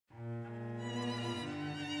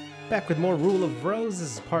Back with more Rule of Rose.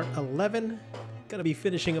 This is part 11. Gonna be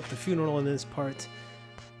finishing up the funeral in this part.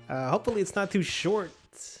 Hopefully it's not too short.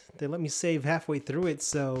 They let me save halfway through it,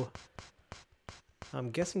 so I'm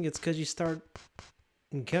guessing it's because you start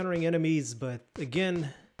encountering enemies, but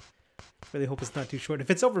again, really hope it's not too short. If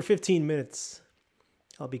it's over 15 minutes,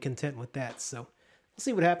 I'll be content with that. So we'll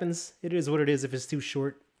see what happens. It is what it is. If it's too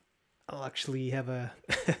short, I'll actually have a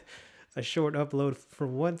a short upload for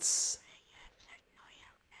once.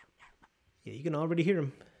 Yeah, you can already hear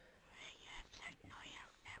him.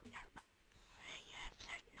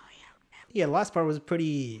 Yeah, the last part was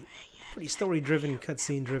pretty story-driven,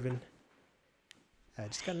 cutscene-driven. I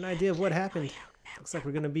just got an idea of what happened. Looks like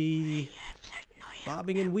we're gonna be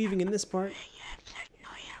bobbing and weaving in this part.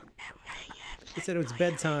 They said it was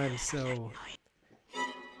bedtime, so...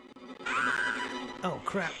 Oh,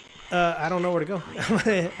 crap. I don't know where to go.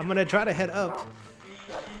 I'm gonna try to head up.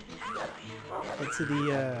 To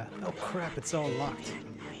the, oh crap, it's all locked.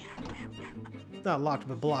 Not locked,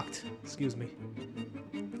 but blocked. Excuse me.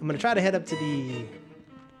 I'm gonna try to head up to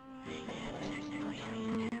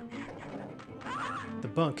the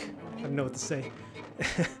bunk. I don't know what to say.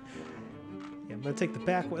 Yeah, I'm gonna take the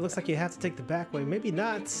back way. It looks like you have to take the back way. Maybe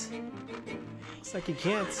not. Looks like you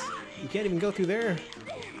can't. You can't even go through there.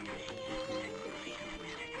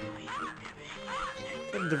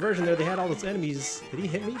 Got a diversion there. They had all those enemies. Did he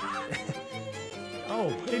hit me? Oh,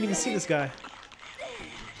 I didn't even see this guy.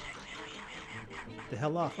 The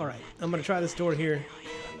hell off. Alright, I'm gonna try this door here.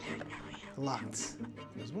 Locked.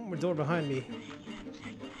 There's one more door behind me.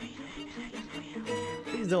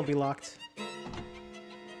 Please don't be locked. Alright,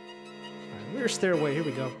 rear stairway. Here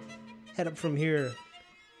we go. Head up from here.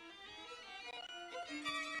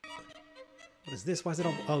 What is this? Why is it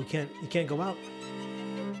all... Oh, you can't go out.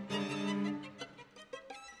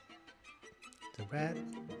 The rat.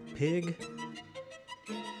 Pig.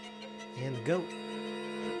 And the goat.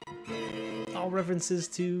 All references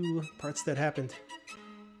to parts that happened.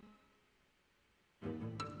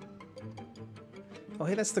 Oh,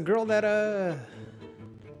 hey, that's the girl that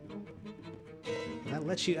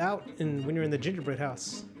lets you out when you're in the gingerbread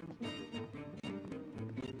house.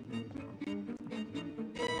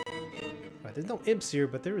 Right, there's no imps here,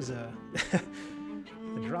 but there is a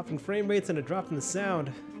drop in frame rates and a drop in the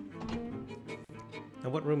sound.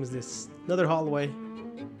 Now, what room is this? Another hallway.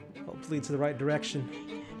 Hopefully to the right direction.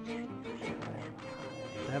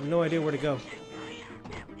 I have no idea where to go.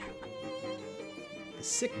 The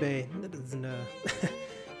sick bay. That doesn't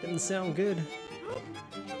doesn't sound good.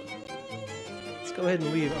 Let's go ahead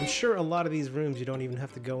and leave. I'm sure a lot of these rooms you don't even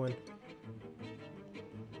have to go in.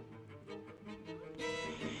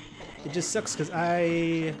 It just sucks because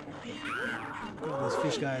oh, those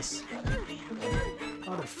fish guys.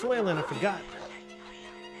 Oh, they're flailing. I forgot.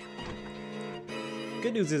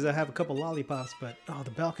 Good news is I have a couple lollipops, but oh, the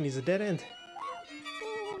balcony's a dead end.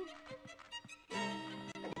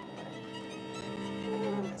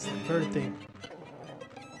 That's the bird thing.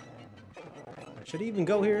 Should I even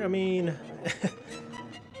go here? I mean,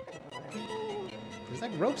 there's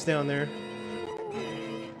like ropes down there.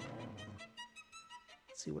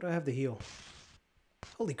 Let's see, what do I have to heal?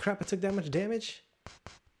 Holy crap, I took that much damage?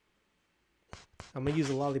 I'm gonna use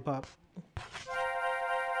a lollipop.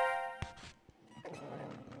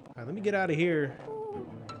 Alright, let me get out of here.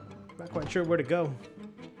 Not quite sure where to go.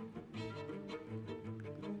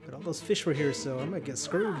 But all those fish were here, so I might get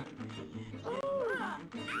screwed.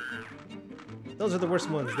 Those are the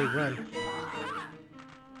worst ones, they run.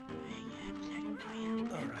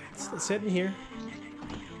 Alright, so let's head in here.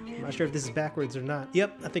 I'm not sure if this is backwards or not.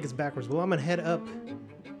 Yep, I think it's backwards. Well, I'm gonna head up.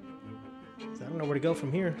 I don't know where to go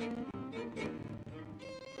from here.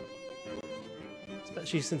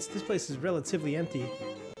 Especially since this place is relatively empty.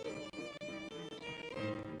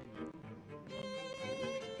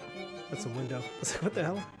 That's a window. I was like, what the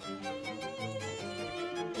hell?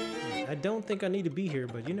 I don't think I need to be here,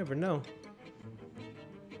 but you never know.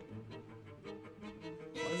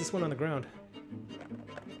 Why is this one on the ground?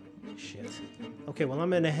 Shit. Okay, well, I'm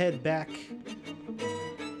gonna head back.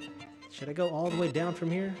 Should I go all the way down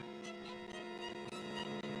from here?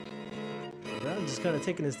 Brown's just kind of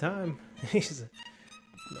taking his time. He's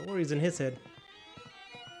no worries in his head.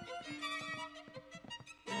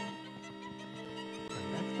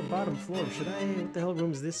 Bottom floor. Should I? What the hell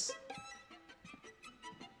room is this?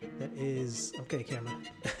 That is... Okay, camera.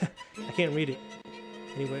 I can't read it.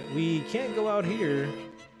 Anyway, we can't go out here.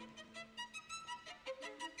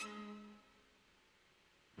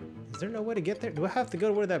 Is there no way to get there? Do I have to go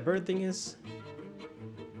to where that bird thing is?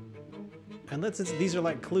 Unless these are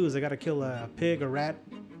like clues. I gotta kill a pig or rat.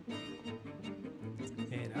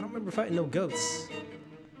 And I don't remember fighting no goats.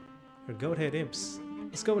 Or goat head imps.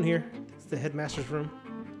 Let's go in here. It's the headmaster's room.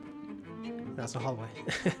 No, it's a hallway.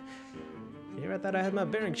 Here, I thought I had my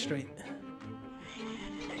bearings straight.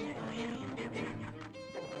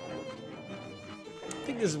 I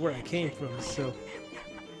think this is where I came from, so...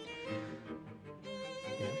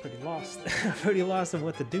 yeah, I'm pretty lost. I'm pretty lost on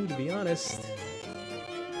what to do, to be honest.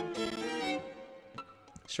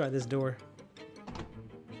 Let's try this door.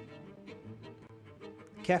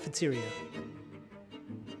 Cafeteria.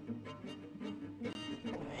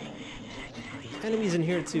 Enemies in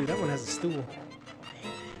here too. That one has a stool.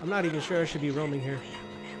 I'm not even sure I should be roaming here.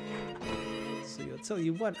 So I'll tell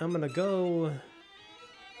you what, I'm gonna go...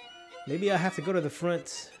 maybe I have to go to the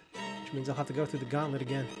front, which means I'll have to go through the gauntlet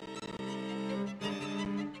again.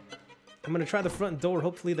 I'm gonna try the front door,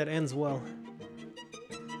 hopefully that ends well.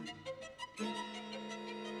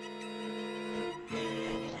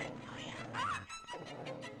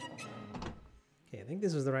 Okay, I think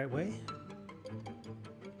this was the right way.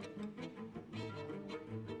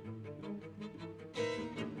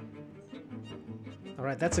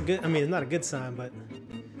 Alright, that's a good, I mean, it's not a good sign, but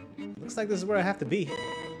looks like this is where I have to be.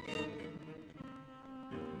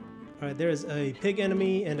 Alright, there's a pig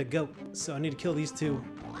enemy and a goat, so I need to kill these two.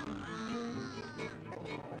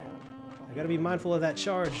 I gotta be mindful of that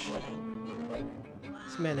charge.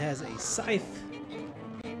 This man has a scythe.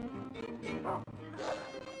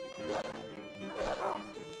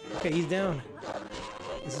 Okay, he's down.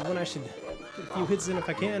 This is when I should get a few hits in if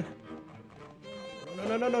I can.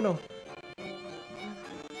 No.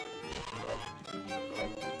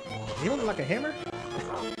 He look like a hammer?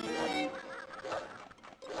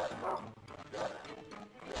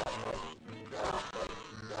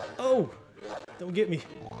 Oh! Don't get me.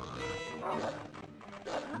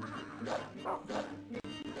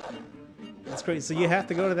 That's great. So you have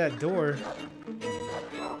to go to that door,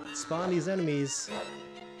 spawn these enemies.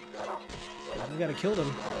 You gotta kill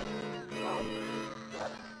them.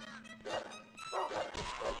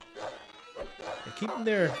 Yeah, keep them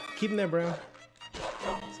there. Keep them there, bro.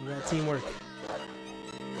 Some of that teamwork.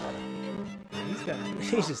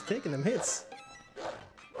 He's just taking them hits.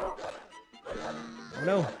 Oh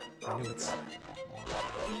no. I knew it.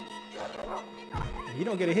 If you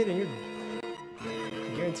don't get a hit and you're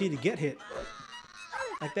guaranteed to get hit.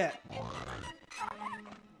 Like that.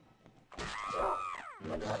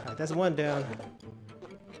 Alright, that's one down.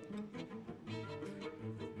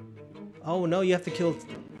 Oh no, you have to kill...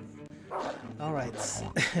 Alright.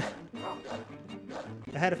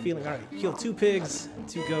 I had a feeling. Alright, kill 2 pigs,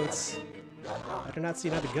 2 goats. I do not see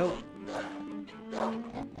another goat. There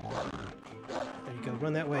you go,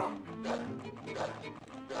 run that way.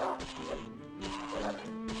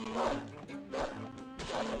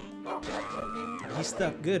 He's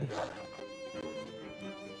stuck, good.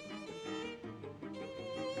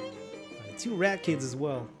 2 rat kids as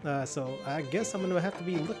well. So I guess I'm gonna have to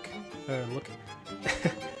be looking. I'm gonna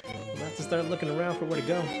have to start looking around for where to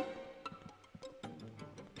go.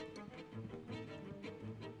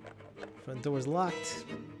 Front door's locked.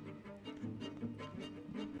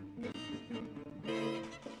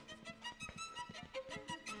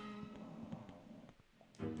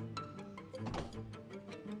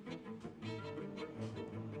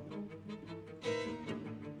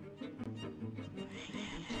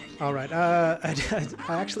 Alright, I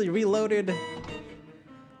actually reloaded.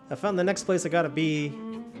 I found the next place I gotta be.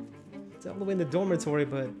 It's all the way in the dormitory,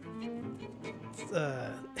 but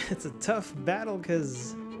it's a tough battle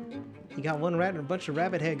because you got 1 rat and a bunch of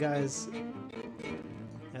rabbit head guys.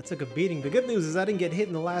 I took a beating. The good news is I didn't get hit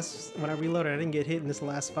in the last, when I reloaded, I didn't get hit in this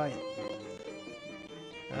last fight.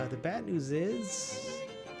 The bad news is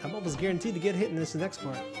I'm almost guaranteed to get hit in this next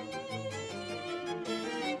part.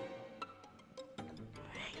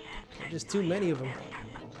 Just too many of them.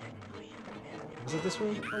 Was it this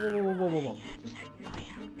one? Whoa.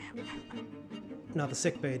 No, the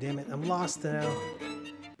sick bay, damn it. I'm lost now.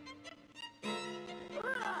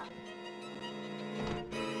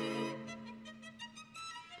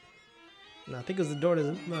 No, I think it was the door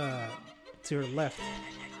to her left.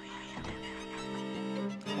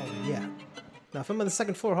 Oh, yeah. Now, if I'm on the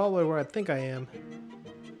 2nd floor hallway where I think I am.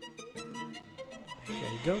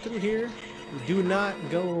 Okay, you go through here. You do not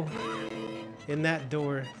go in that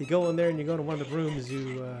door. You go in there and you go to one of the rooms,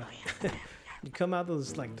 you you come out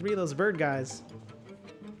those like 3 of those bird guys.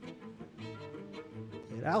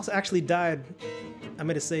 And I also actually died. I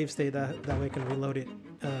made a save state that way I can reload it.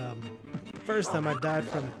 First time I died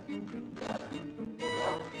from...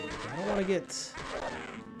 I don't want to get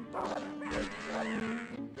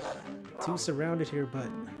too surrounded here, but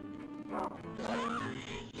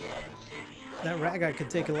that rat guy could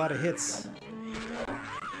take a lot of hits.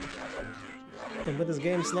 And with this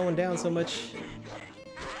game slowing down so much.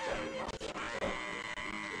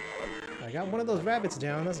 I got one of those rabbits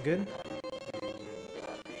down, that's good.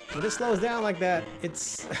 When it slows down like that,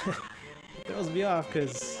 it's it throws me off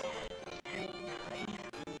because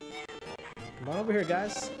come on over here,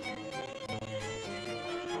 guys.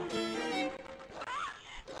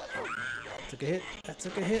 Took a hit. That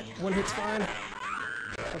took a hit. One hit's fine.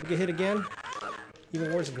 Hope we get hit again.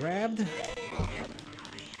 Even worse, grabbed.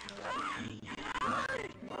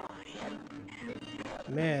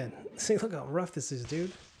 Man, see, look how rough this is,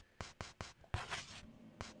 dude.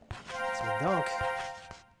 It's a donk.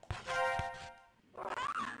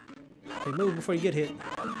 Hey, move before you get hit.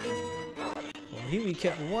 Well, here we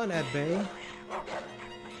kept one at bay.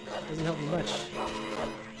 Doesn't help me much.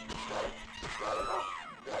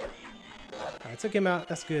 I took him out.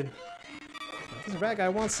 That's good. This rat guy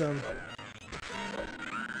wants some.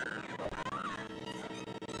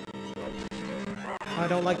 I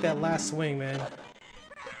don't like that last swing, man.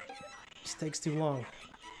 Just takes too long.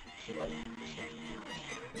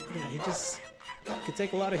 Yeah, he just could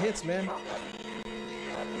take a lot of hits, man.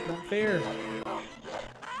 Not fair.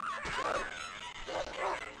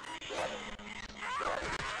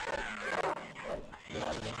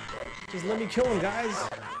 Just let me kill him, guys.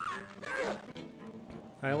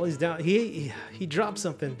 Alright, well, he's down. He dropped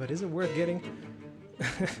something, but is it worth getting?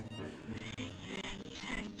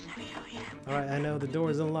 Alright, I know the door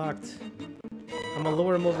is unlocked. I'm gonna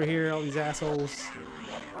lure him over here, all these assholes.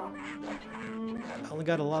 I only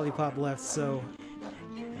got a lollipop left, so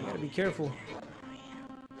I gotta be careful.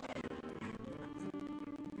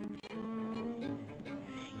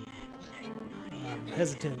 I'm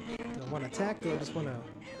hesitant. Do I want to attack, or I just want to...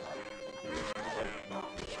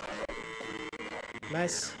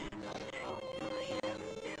 Nice.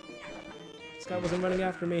 This guy wasn't running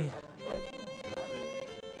after me.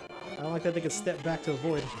 I don't like that they could step back to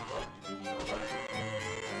avoid.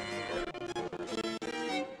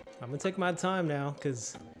 I'm gonna take my time now,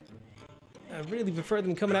 because I really prefer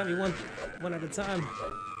them coming at me one at a time.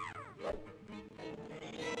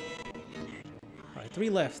 Alright, 3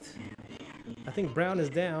 left. I think Brown is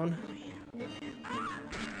down.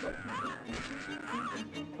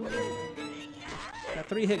 That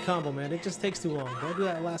 3-hit combo, man, it just takes too long. Don't do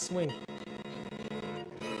that last swing.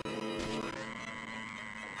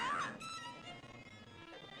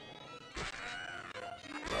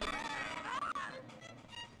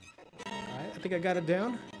 Alright, I think I got it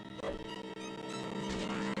down.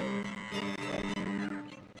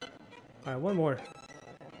 Alright, one more.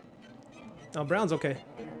 Oh, Brown's okay.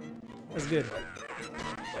 That's good.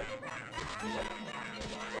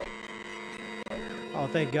 Oh,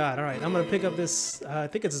 thank God. Alright, I'm gonna pick up this, I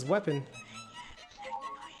think it's his weapon.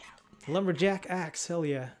 Lumberjack axe, hell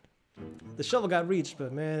yeah. The shovel got reached,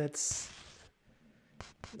 but man, it's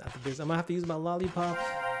not the business. I'm gonna have to use my lollipop.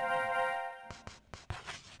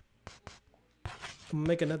 I'm gonna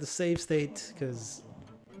make another save state, because,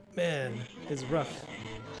 man, it's rough.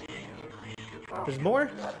 There's more?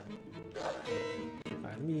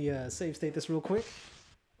 Alright, let me save state this real quick.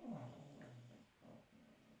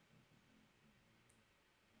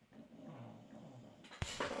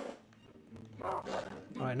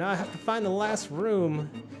 Alright, now I have to find the last room.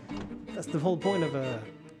 That's the whole point of a...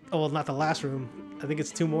 Oh, well, not the last room. I think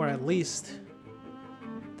it's 2 more at least.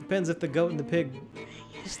 Depends if the goat and the pig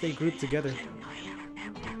stay grouped together.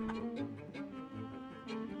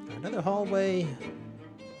 Another hallway.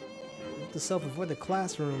 To self-avoid the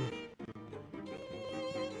classroom.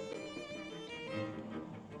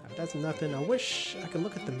 That's nothing. I wish I could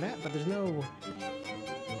look at the map, but there's no...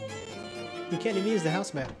 You can't even use the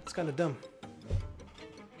house map. It's kind of dumb.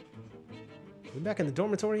 Are we back in the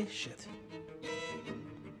dormitory? Shit.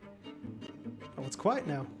 Oh, it's quiet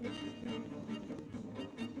now.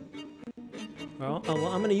 Well,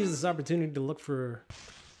 I'm going to use this opportunity to look for...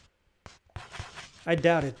 I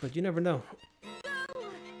doubt it, but you never know. Oh,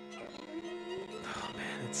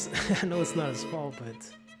 man, it's... I know it's not his fault, but...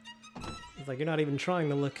 It's like you're not even trying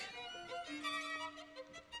to look.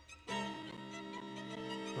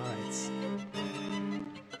 Alright.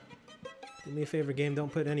 Do me a favor, game.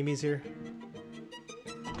 Don't put enemies here.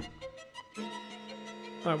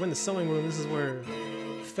 Alright, we're in the sewing room. This is where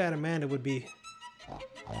Fat Amanda would be.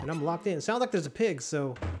 And I'm locked in. It sounds like there's a pig,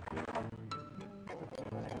 so...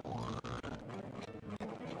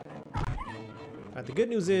 Alright, the good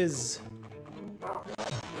news is...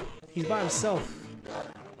 He's by himself.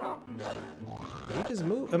 Did he just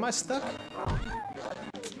move? Am I stuck?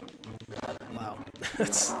 Wow.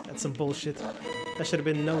 That's some bullshit. That should have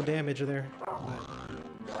been no damage there.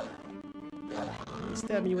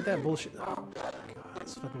 Stab me with that bullshit. Oh, God,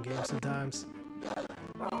 this fucking game sometimes.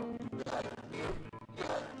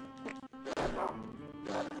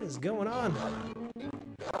 What is going on?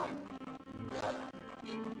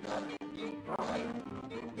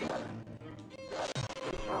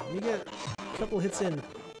 Let me get a couple hits in.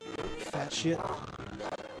 Fat shit.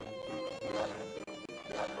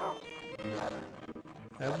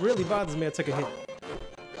 That really bothers me. I took a hit.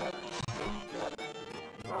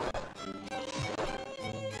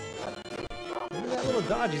 Look at that little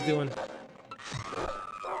dodge he's doing.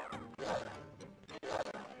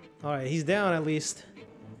 Alright, he's down at least.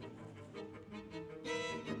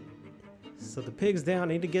 So the pig's down.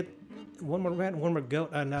 I need to get one more rat and one more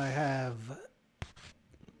goat, and I have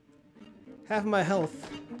half my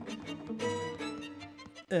health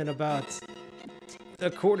and about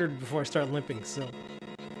a quarter before I start limping, so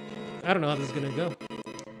I don't know how this is gonna go.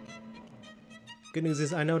 Good news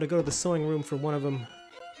is I know to go to the sewing room for one of them,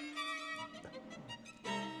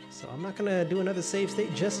 so I'm not gonna do another save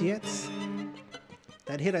state just yet.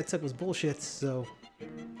 That hit I took was bullshit, so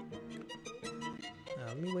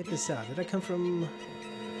let me wait this out. Did I come from...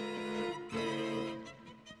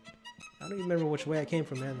 I don't even remember which way I came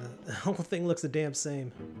from, man. The whole thing looks the damn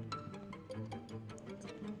same.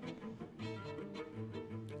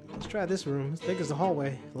 Let's try this room. As big as the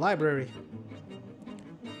hallway. Library.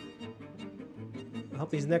 I hope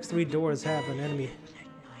these next 3 doors have an enemy.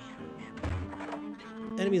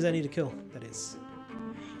 Enemies I need to kill, that is.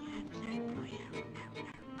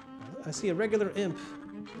 I see a regular imp.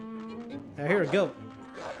 I hear a goat.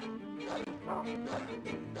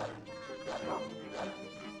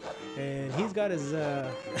 And he's got his,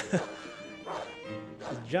 his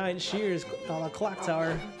giant shears a la clock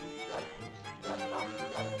tower.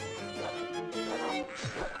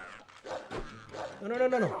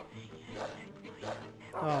 No.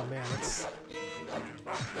 Oh man, it's...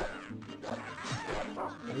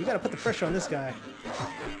 You gotta put the pressure on this guy.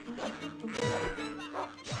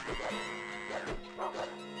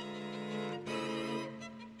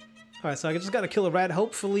 Alright, so I just gotta kill a rat.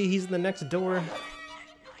 Hopefully he's in the next door.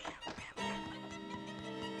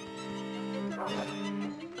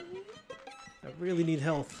 I really need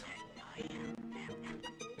health.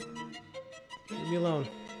 Leave me alone.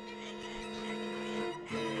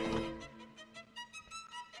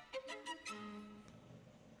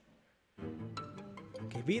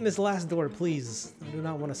 Okay, be in this last door, please. I do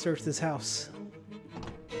not want to search this house.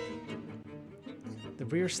 The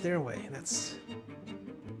rear stairway, that's...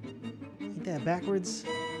 Ain't that backwards?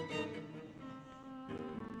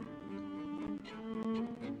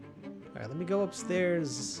 Alright, let me go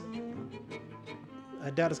upstairs. I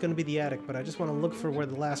doubt it's going to be the attic, but I just want to look for where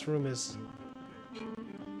the last room is.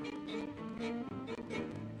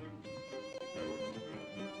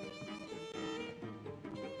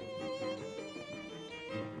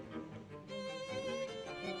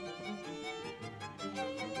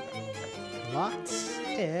 Locked,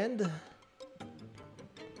 and I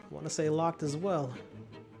want to say locked as well.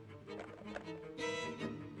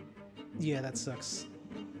 Yeah, that sucks.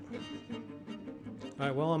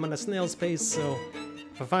 Alright, well, I'm in a snail's pace, so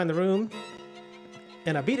if I find the room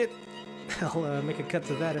and I beat it, I'll make a cut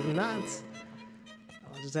to that. If not,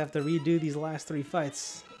 I'll just have to redo these last 3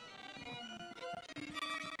 fights.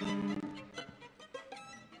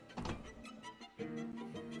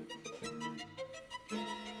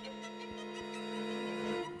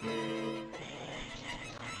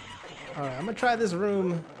 Alright, I'm gonna try this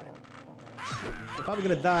room. I'm probably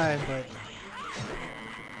gonna die, but...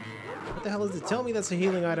 What the hell is it? Tell me that's a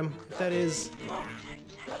healing item. If that is...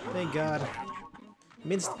 Thank God.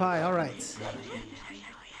 Minced pie, alright.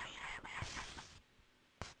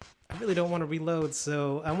 I really don't want to reload,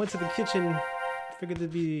 so I went to the kitchen. Figured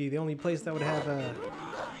it'd be the only place that would have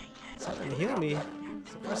something to heal me.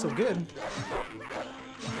 So far, so good.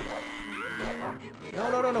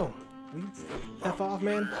 No. F off,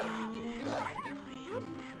 man.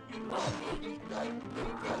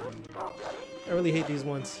 I really hate these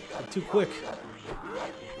ones. They're too quick.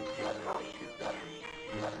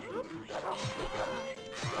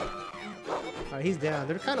 Alright, he's down.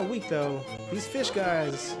 They're kind of weak, though. These fish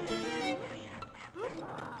guys,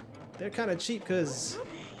 they're kind of cheap because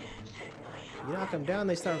you knock them down,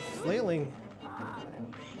 they start flailing.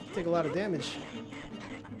 Take a lot of damage.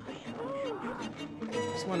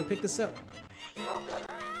 Just want to pick this up.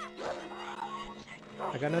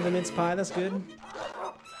 I got another mince pie, that's good.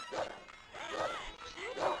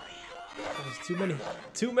 There's too many.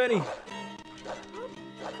 Too many!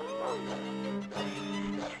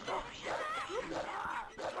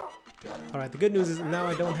 Alright, the good news is now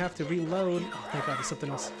I don't have to reload. Oh, thank God, there's something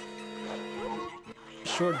else.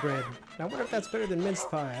 shortbread. I wonder if that's better than minced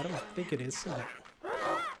pie. I don't think it is.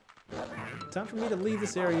 Time for me to leave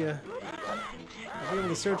this area. I'll be able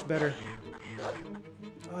to search better.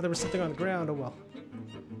 Oh, there was something on the ground. Oh well.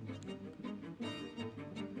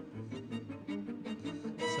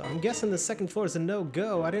 So I'm guessing the second floor is a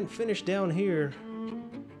no-go. I didn't finish down here.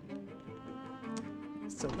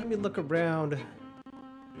 So let me look around.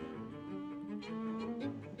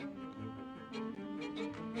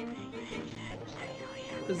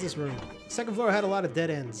 What is this room? Second floor had a lot of dead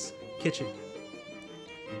ends. Kitchen.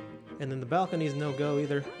 And then the balcony is no-go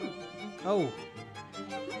either. Oh.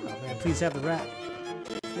 Oh man, please have the rat.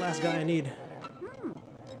 That's the last guy I need.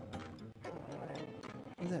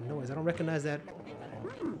 What is that noise? I don't recognize that.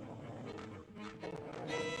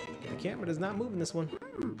 The camera does not move in this one.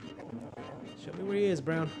 Show me where he is,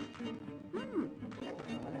 Brown.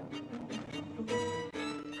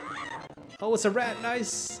 Oh, it's a rat.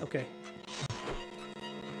 Nice. Okay.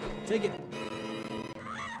 Take it.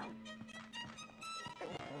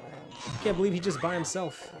 I can't believe he's just by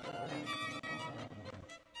himself.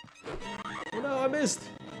 Oh no, I missed.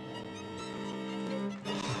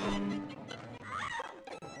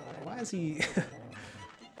 Why is he...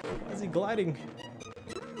 Why is he gliding?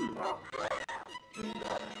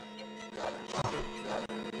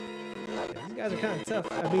 Yeah, these guys are kind of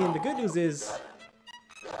tough. I mean, the good news is...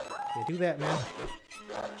 Yeah, do that, man.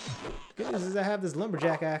 The good news is I have this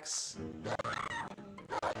lumberjack axe.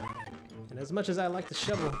 And as much as I like the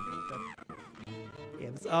shovel... Yeah,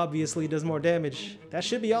 this obviously does more damage. That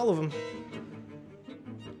should be all of them.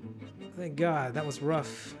 Thank God, that was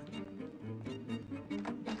rough.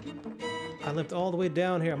 I limped all the way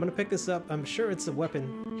down here. I'm gonna pick this up. I'm sure it's a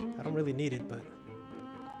weapon. I don't really need it, but...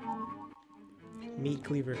 Meat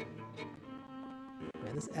cleaver.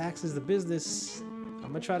 Man, this axe is the business. I'm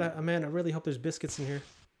gonna try to... Oh, man, I really hope there's biscuits in here.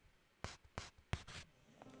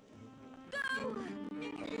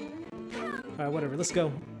 Alright, whatever. Let's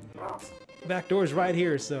go. Back door's right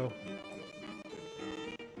here, so...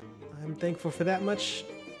 I'm thankful for that much.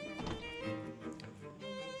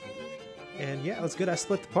 And yeah, it's good I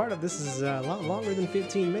split the part up. This is a lot longer than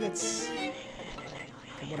 15 minutes.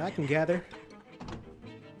 From what I can gather.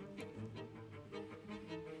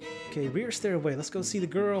 Okay, rear stairway. Let's go see the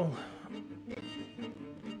girl.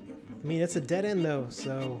 I mean, it's a dead end though,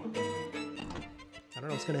 so... I don't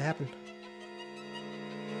know what's gonna happen.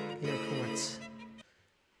 Inner courts.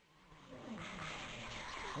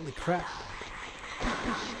 Holy crap.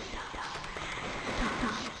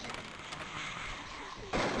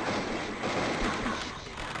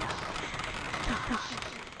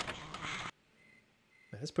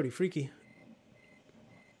 That's pretty freaky.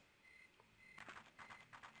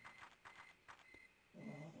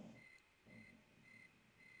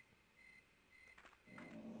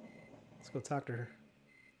 Let's go talk to her.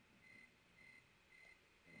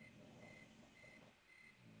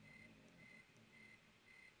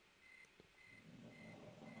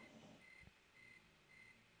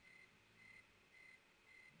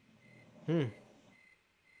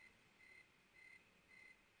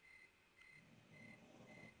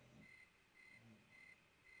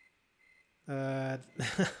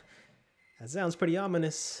 That sounds pretty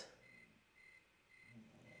ominous.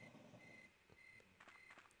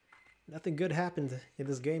 Nothing good happened in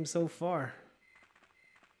this game so far.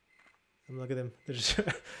 Look at them. They're just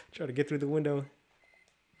trying to get through the window.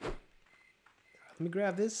 Let me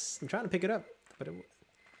grab this. I'm trying to pick it up, but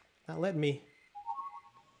it's not letting me.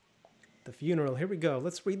 The funeral. Here we go.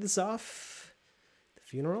 Let's read this off. The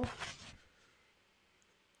funeral.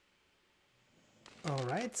 All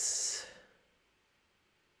right.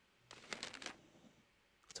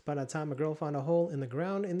 About a time a girl found a hole in the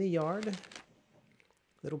ground in the yard.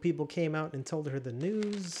 Little people came out and told her the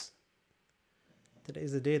news.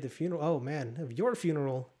 Today's the day of the funeral. Oh man, of your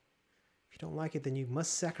funeral. If you don't like it, then you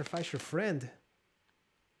must sacrifice your friend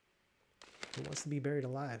who wants to be buried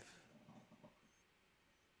alive.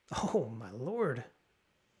 Oh my lord.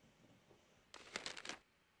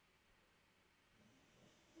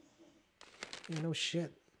 Yeah, no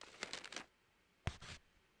shit.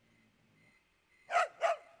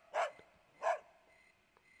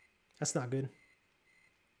 That's not good.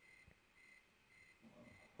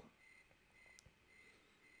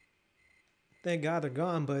 Thank God they're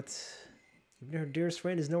gone, but even her dearest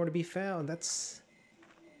friend is nowhere to be found. That's...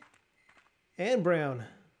 And Brown.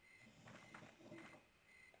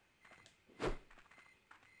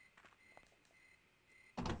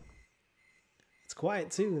 It's quiet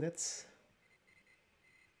too. That's...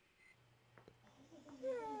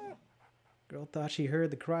 Girl thought she heard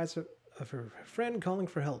the cries of her friend calling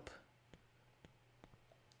for help.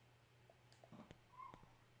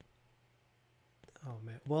 Oh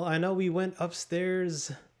man. Well, I know we went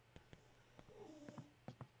upstairs.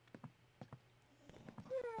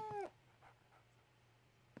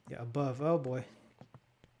 Yeah, above. Oh boy.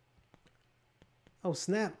 Oh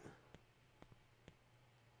snap.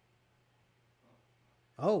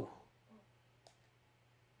 Oh.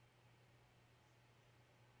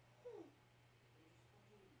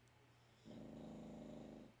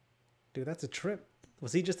 Dude, that's a trip.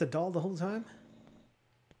 Was he just a doll the whole time?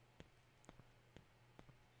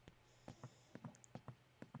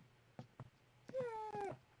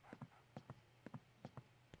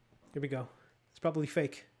 Here we go. It's probably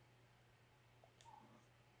fake.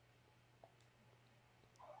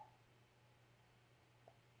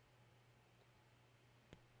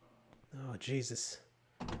 Oh, Jesus.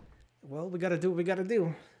 Well, we gotta do what we gotta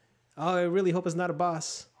do. Oh, I really hope it's not a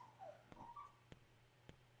boss.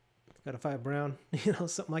 Gotta fight Brown, you know,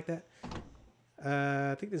 something like that.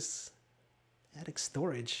 I think this attic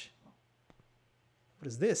storage. What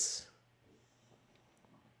is this?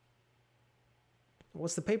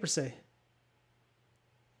 What's the paper say?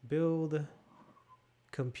 Build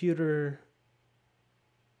computer.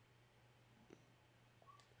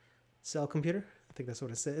 Sell computer? I think that's what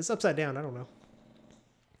it says. It's upside down. I don't know.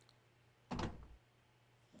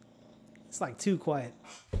 It's like too quiet.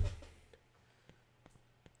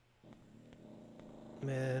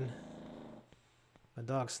 Man. My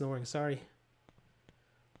dog's snoring. Sorry.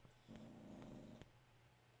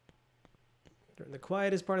 During the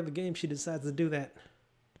quietest part of the game, she decides to do that.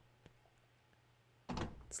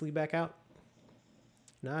 Sleep back out.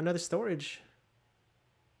 Nah, another storage.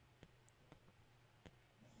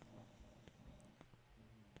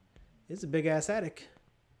 It's a big ass attic.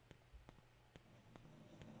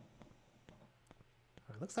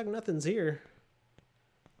 Looks like nothing's here.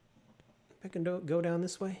 I can go down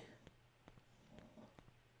this way.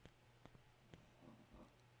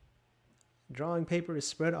 Drawing paper is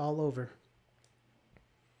spread all over.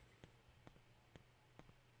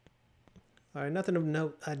 All right, nothing of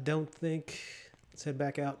note, I don't think. Let's head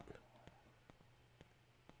back out.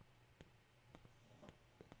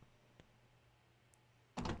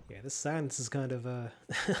 Yeah, this silence is kind of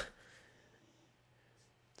it's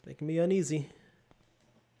making me uneasy.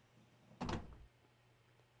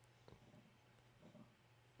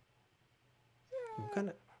 I'm kind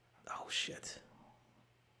of, oh shit.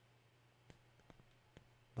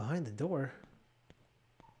 Behind the door.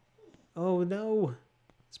 Oh no.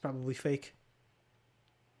 It's probably fake.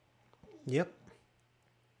 Yep.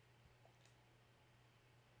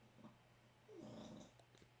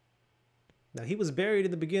 Now he was buried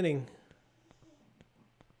in the beginning.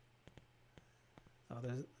 Oh,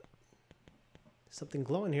 there's something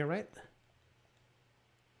glowing here, right?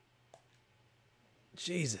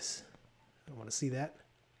 Jesus. I don't want to see that.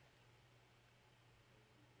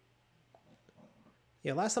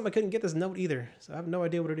 Yeah, last time I couldn't get this note either, so I have no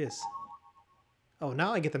idea what it is. Oh,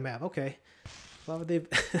 now I get the map. Okay. Why would they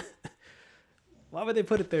why would they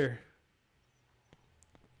put it there?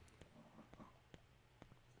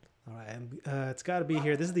 All right, it's got to be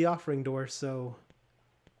here. This is the offering door, so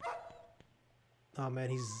oh man,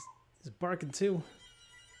 he's barking too.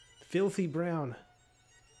 Filthy Brown.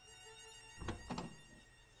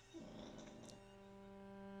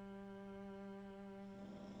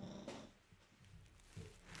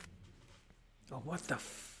 Oh, what the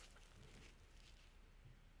f...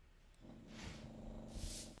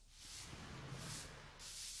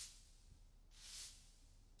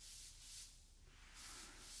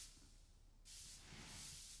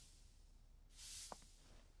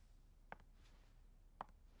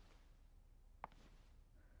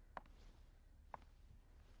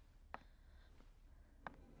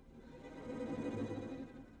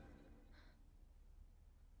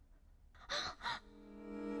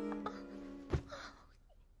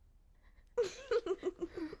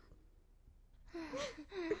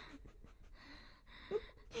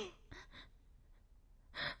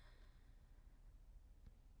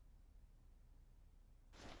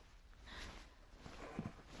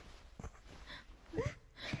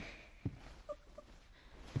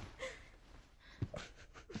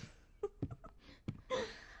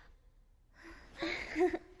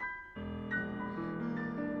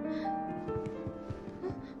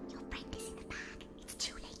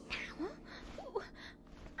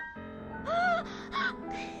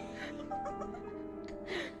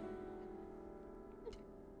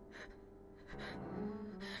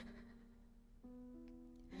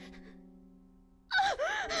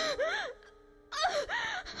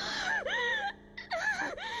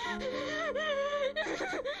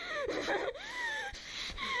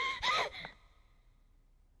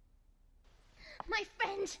 My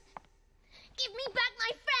friend! Give me back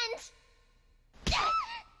my friend!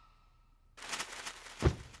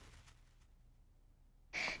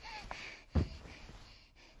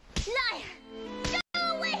 Liar! Go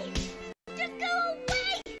away! Just go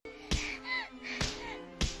away!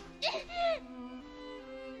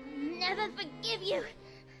 Never forgive you!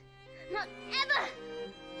 Not ever!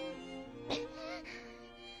 And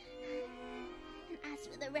as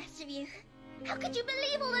for the rest of you, how could you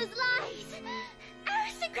believe all those lies?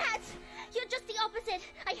 Aristocrats! You're just the opposite!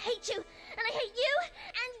 I hate you! And I hate you!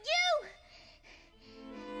 And you!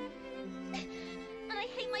 And I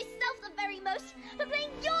hate myself the very most for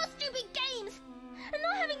playing your stupid games! And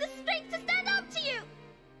not having the strength to stand up to you!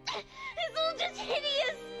 It's all just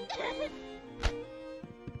hideous!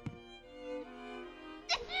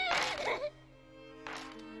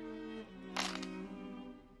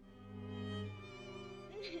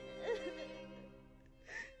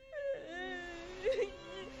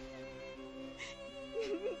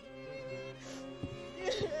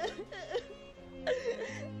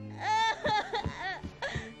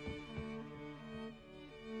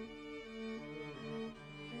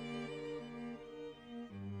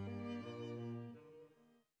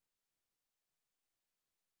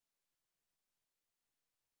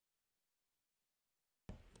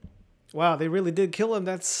 Wow, they really did kill him.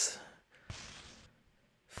 That's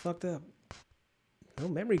fucked up. No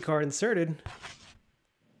memory card inserted.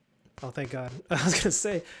 Oh, thank God. I was gonna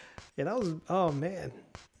say, yeah, that was, oh man,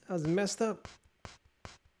 that was messed up.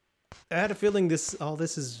 I had a feeling all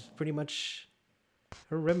this is pretty much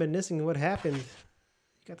her reminiscing what happened.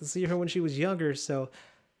 You got to see her when she was younger, so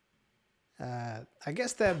I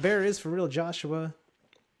guess that bear is for real Joshua.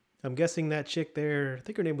 I'm guessing that chick there, I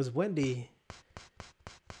think her name was Wendy.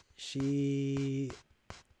 She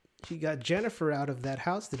got Jennifer out of that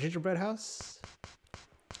house, the gingerbread house.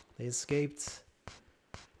 They escaped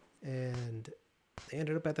and they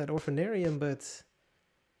ended up at that orphanarium, but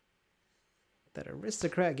that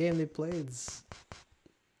aristocrat game they played's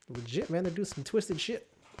legit, man. They do some twisted shit.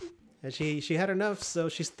 And she had enough, so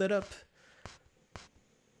she stood up.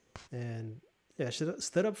 And yeah, she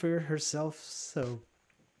stood up for herself. So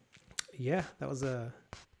yeah, that was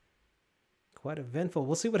quite eventful.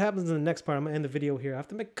 We'll see what happens in the next part. I'm gonna end the video here. I have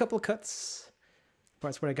to make a couple of cuts.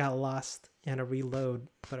 Parts where I got lost and a reload.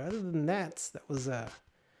 But other than that, that was a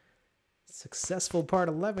successful part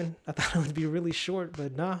 11. I thought it would be really short,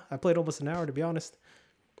 but nah, I played almost an hour to be honest.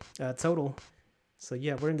 Total. So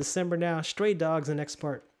yeah, we're in December now. Stray Dogs, the next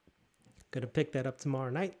part. Gonna pick that up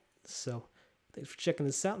tomorrow night. So thanks for checking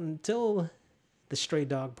this out. Until the Stray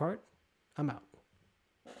Dog part, I'm out.